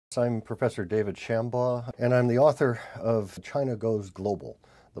I'm Professor David Shambaugh, and I'm the author of China Goes Global,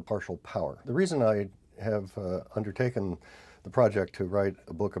 The Partial Power. The reason I have undertaken the project to write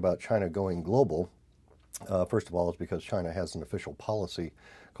a book about China going global, first of all, is because China has an official policy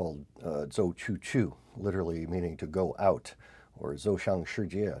called Zhou Chu Chu, literally meaning to go out, or Zhou Shang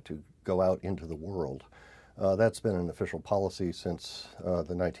Shijie, to go out into the world. That's been an official policy since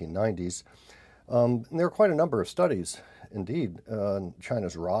the 1990s. There are quite a number of studies, indeed,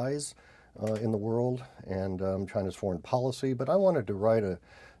 China's rise in the world and China's foreign policy, but I wanted to write a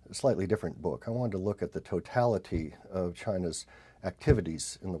slightly different book. I wanted to look at the totality of China's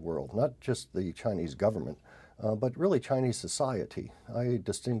activities in the world, not just the Chinese government, but really Chinese society. I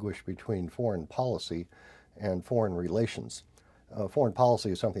distinguish between foreign policy and foreign relations. Foreign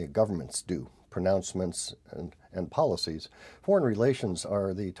policy is something that governments do, pronouncements and policies. Foreign relations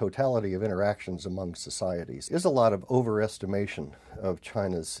are the totality of interactions among societies. There's a lot of overestimation of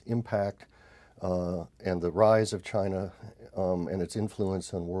China's impact and the rise of China and its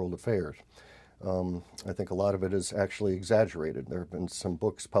influence on world affairs. I think a lot of it is actually exaggerated. There have been some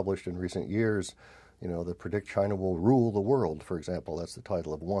books published in recent years, that predict China will rule the world, for example. That's the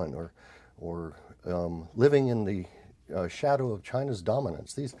title of one. Or living in the shadow of China's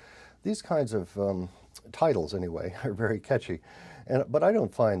dominance. These kinds of titles, anyway, are very catchy. But I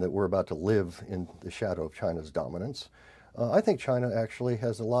don't find that we're about to live in the shadow of China's dominance. I think China actually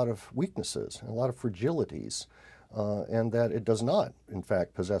has a lot of weaknesses and a lot of fragilities, and that it does not, in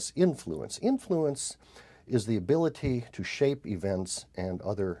fact, possess influence. Influence is the ability to shape events and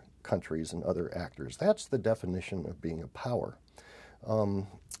other countries and other actors. That's the definition of being a power. At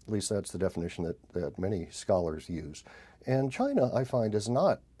least that's the definition that many scholars use. And China, I find, is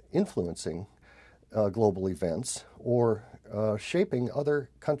not influencing global events or shaping other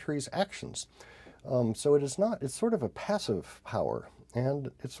countries' actions. So it is not, it's sort of a passive power,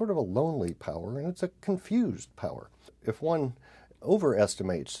 and it's sort of a lonely power, and it's a confused power. If one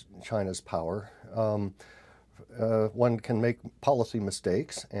overestimates China's power, one can make policy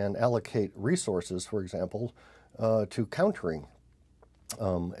mistakes and allocate resources, for example, to countering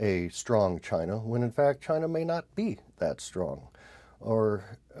a strong China, when in fact China may not be that strong. Or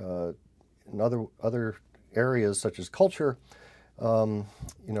in other areas such as culture,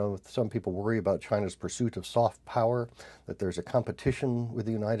 some people worry about China's pursuit of soft power, that there's a competition with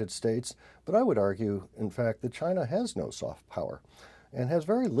the United States. But I would argue, in fact, that China has no soft power and has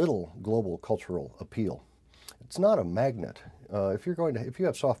very little global cultural appeal. It's not a magnet. If you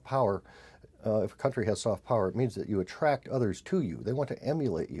have soft power, if a country has soft power, it means that you attract others to you. They want to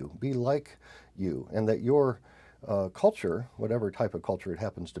emulate you, be like you, and that your culture, whatever type of culture it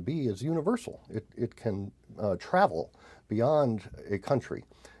happens to be, is universal. It can travel beyond a country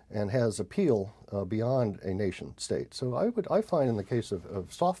and has appeal beyond a nation state. So I find in the case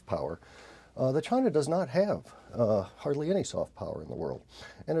of soft power that China does not have hardly any soft power in the world.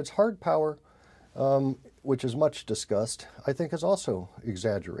 And its hard power, which is much discussed, I think is also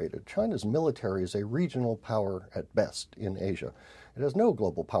exaggerated. China's military is a regional power at best in Asia. It has no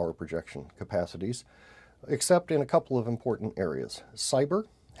global power projection capacities, except in a couple of important areas. Cyber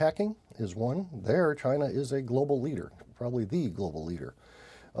hacking is one. There, China is a global leader, probably the global leader.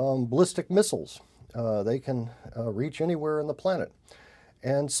 Ballistic missiles, they can reach anywhere on the planet.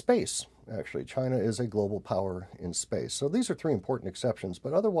 And space. Actually, China is a global power in space. So these are three important exceptions,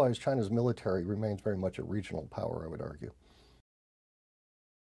 but otherwise China's military remains very much a regional power, I would argue.